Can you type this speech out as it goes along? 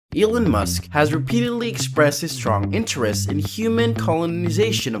Elon Musk has repeatedly expressed his strong interest in human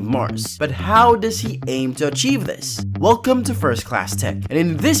colonization of Mars. But how does he aim to achieve this? Welcome to First Class Tech, and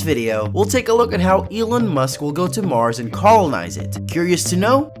in this video, we'll take a look at how Elon Musk will go to Mars and colonize it. Curious to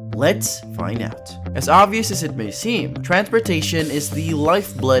know? Let's find out. As obvious as it may seem, transportation is the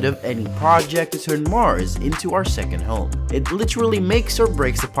lifeblood of any project to turn Mars into our second home. It literally makes or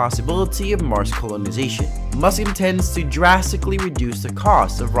breaks the possibility of Mars colonization. Musk intends to drastically reduce the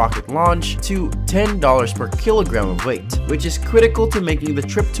cost of rocket launch to $10 per kilogram of weight, which is critical to making the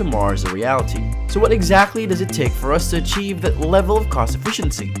trip to Mars a reality. So what exactly does it take for us to achieve that level of cost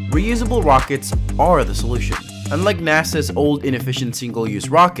efficiency? Reusable rockets are the solution. Unlike NASA's old inefficient single-use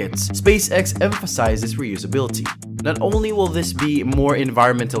rockets, SpaceX emphasizes reusability. Not only will this be more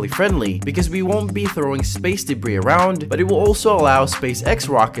environmentally friendly because we won't be throwing space debris around, but it will also allow SpaceX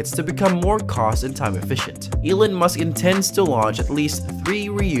rockets to become more cost and time efficient. Elon Musk intends to launch at least 3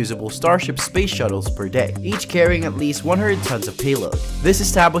 reusable Starship space shuttles per day, each carrying at least 100 tons of payload. This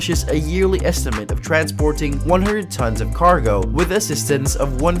establishes a yearly estimate of transporting 100 tons of cargo with the assistance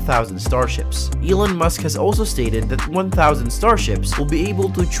of 1,000 Starships. Elon Musk has also stated that 1,000 Starships will be able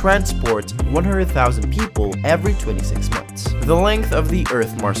to transport 100,000 people every 26 months. The length of the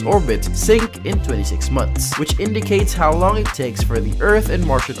Earth-Mars orbit sink in 26 months, which indicates how long it takes for the Earth and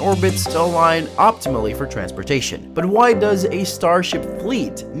Martian orbits to align optimally for transportation. But why does a Starship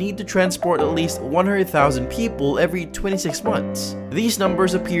fleet need to transport at least 100,000 people every 26 months? These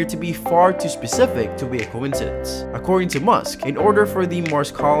numbers appear to be far too specific to be a coincidence. According to Musk, in order for the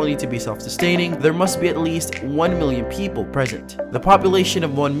Mars colony to be self-sustaining, there must be at least 1 million people present. The population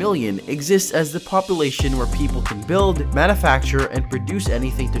of 1 million exists as the population where people can build, manufacture, and produce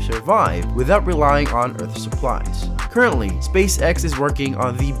anything to survive without relying on Earth supplies. Currently, SpaceX is working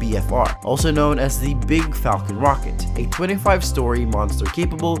on the BFR, also known as the Big Falcon rocket, a 25-story monster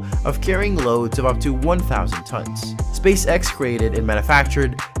capable of carrying loads of up to 1,000 tons. SpaceX created and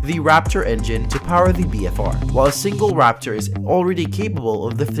manufactured the Raptor engine to power the BFR. While a single Raptor is already capable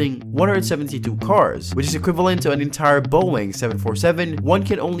of lifting 172 cars, which is equivalent to an entire Boeing 747, one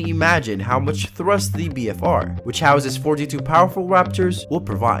can only imagine how much thrust the BFR, which houses 42 powerful Raptors, will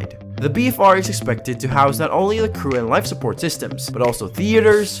provide. The BFR is expected to house not only the crew and life support systems, but also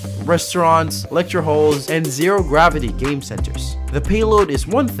theaters, restaurants, lecture halls, and zero-gravity game centers. The payload is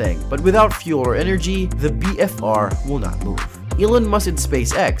one thing, but without fuel or energy, the BFR will not move. Elon Musk and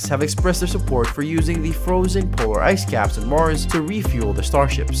SpaceX have expressed their support for using the frozen polar ice caps on Mars to refuel the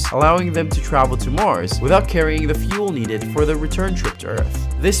Starships, allowing them to travel to Mars without carrying the fuel needed for the return trip to Earth.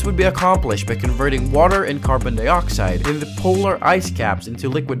 This would be accomplished by converting water and carbon dioxide in the polar ice caps into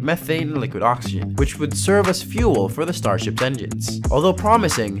liquid methane and liquid oxygen, which would serve as fuel for the Starship's engines. Although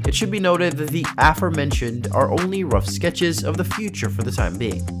promising, it should be noted that the aforementioned are only rough sketches of the future for the time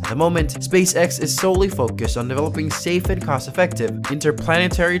being. At the moment, SpaceX is solely focused on developing safe and cost-effective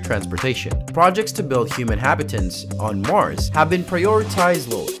interplanetary transportation. Projects to build human habitants on Mars have been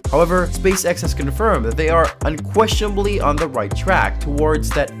prioritized lower. However, SpaceX has confirmed that they are unquestionably on the right track towards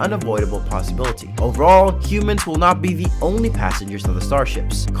that unavoidable possibility. Overall, humans will not be the only passengers on the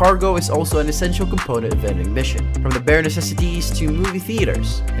Starships. Cargo is also an essential component of any mission, from the bare necessities to movie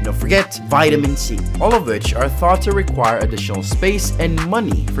theaters. And don't forget, vitamin C, all of which are thought to require additional space and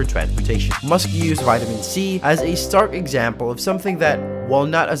money for transportation. Musk used vitamin C as a stark example of something that, while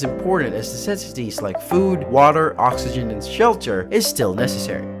not as important as necessities like food, water, oxygen, and shelter, is still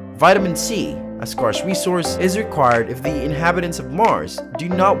necessary. Vitamin C, a scarce resource, is required if the inhabitants of Mars do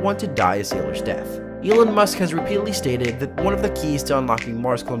not want to die a sailor's death. Elon Musk has repeatedly stated that one of the keys to unlocking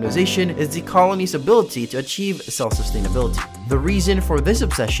Mars colonization is the colony's ability to achieve self-sustainability. The reason for this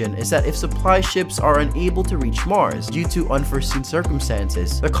obsession is that if supply ships are unable to reach Mars due to unforeseen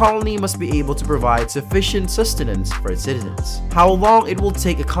circumstances, the colony must be able to provide sufficient sustenance for its citizens. How long it will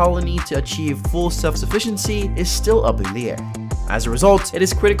take a colony to achieve full self-sufficiency is still up in the air. As a result, it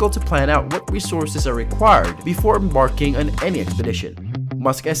is critical to plan out what resources are required before embarking on any expedition.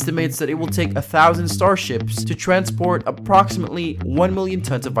 Musk estimates that it will take 1,000 Starships to transport approximately 1 million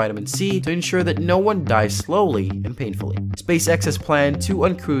tons of vitamin C to ensure that no one dies slowly and painfully. SpaceX has planned 2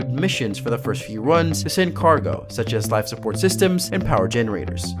 uncrewed missions for the first few runs to send cargo, such as life support systems and power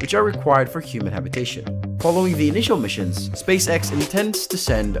generators, which are required for human habitation. Following the initial missions, SpaceX intends to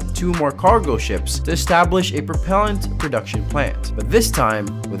send 2 more cargo ships to establish a propellant production plant, but this time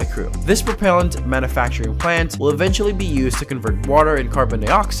with a crew. This propellant manufacturing plant will eventually be used to convert water and carbon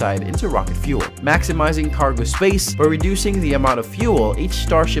dioxide into rocket fuel, maximizing cargo space by reducing the amount of fuel each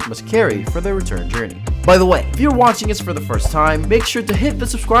starship must carry for their return journey. By the way, if you're watching us for the first time, make sure to hit the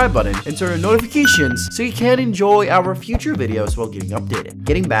subscribe button and turn on notifications so you can enjoy our future videos while getting updated.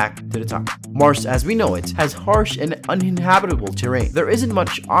 Getting back to the topic. Mars, as we know it, has harsh and uninhabitable terrain. There isn't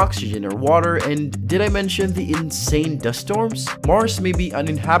much oxygen or water, and did I mention the insane dust storms? Mars may be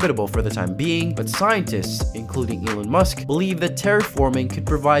uninhabitable for the time being, but scientists, including Elon Musk, believe that terraforming could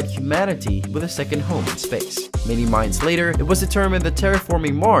provide humanity with a second home in space. Many months later, it was determined that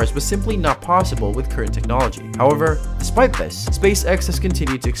terraforming Mars was simply not possible with current technology. However, despite this, SpaceX has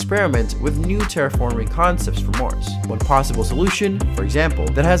continued to experiment with new terraforming concepts for Mars. One possible solution, for example,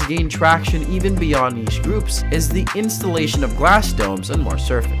 that has gained traction even beyond niche groups is the installation of glass domes on Mars'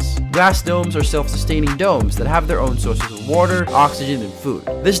 surface. Glass domes are self-sustaining domes that have their own sources of water, oxygen, and food.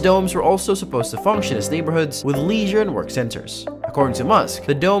 These domes were also supposed to function as neighborhoods with leisure and work centers. According to Musk,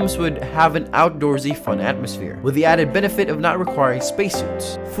 the domes would have an outdoorsy, fun atmosphere, with the added benefit of not requiring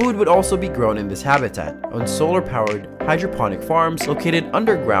spacesuits. Food would also be grown in this habitat, on solar-powered hydroponic farms located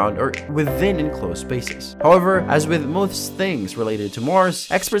underground or within enclosed spaces. However, as with most things related to Mars,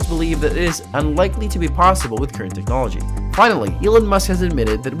 experts believe that it is unlikely to be possible with current technology. Finally, Elon Musk has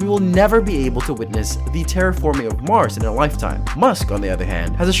admitted that we will never be able to witness the terraforming of Mars in our lifetime. Musk, on the other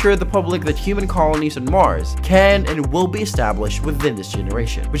hand, has assured the public that human colonies on Mars can and will be established within this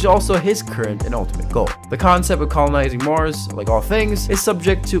generation, which is also his current and ultimate goal. The concept of colonizing Mars, like all things, is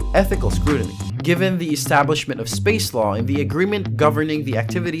subject to ethical scrutiny. Given the establishment of space law and the agreement governing the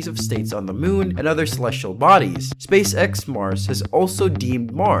activities of states on the moon and other celestial bodies, SpaceX Mars has also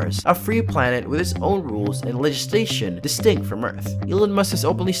deemed Mars a free planet with its own rules and legislation distinct from Earth. Elon Musk has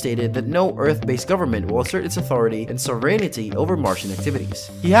openly stated that no Earth-based government will assert its authority and sovereignty over Martian activities.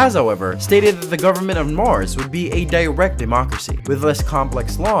 He has, however, stated that the government of Mars would be a direct democracy, with less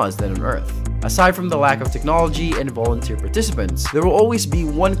complex laws than on Earth. Aside from the lack of technology and volunteer participants, there will always be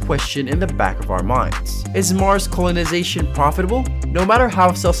one question in the back of our minds. Is Mars colonization profitable? No matter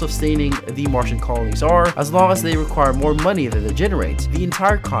how self-sustaining the Martian colonies are, as long as they require more money than they generate, the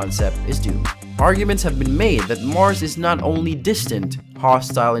entire concept is doomed. Arguments have been made that Mars is not only distant,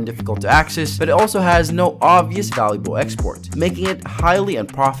 hostile, and difficult to access, but it also has no obvious valuable export, making it highly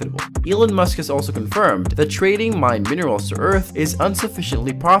unprofitable. Elon Musk has also confirmed that trading mined minerals to Earth is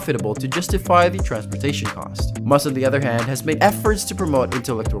insufficiently profitable to justify the transportation cost. Musk, on the other hand, has made efforts to promote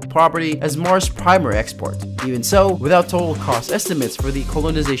intellectual property as Mars' primary export. Even so, without total cost estimates for the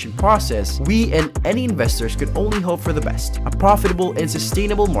colonization process, we and any investors could only hope for the best, a profitable and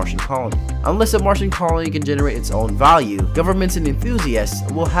sustainable Martian colony. Unless a Martian colony can generate its own value, governments and enthusiasts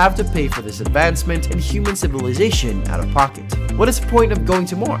will have to pay for this advancement in human civilization out of pocket. What is the point of going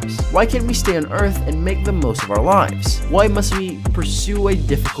to Mars? Why can't we stay on Earth and make the most of our lives? Why must we pursue a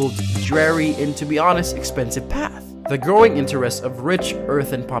difficult, dreary, and to be honest, expensive path? The growing interest of rich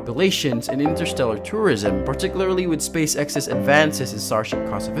Earthen populations in interstellar tourism, particularly with SpaceX's advances in starship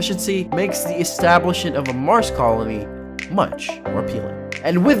cost efficiency, makes the establishment of a Mars colony much more appealing.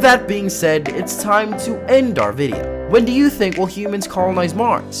 And with that being said, it's time to end our video. When do you think will humans colonize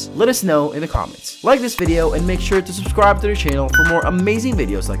Mars? Let us know in the comments. Like this video and make sure to subscribe to the channel for more amazing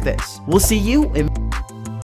videos like this. We'll see you in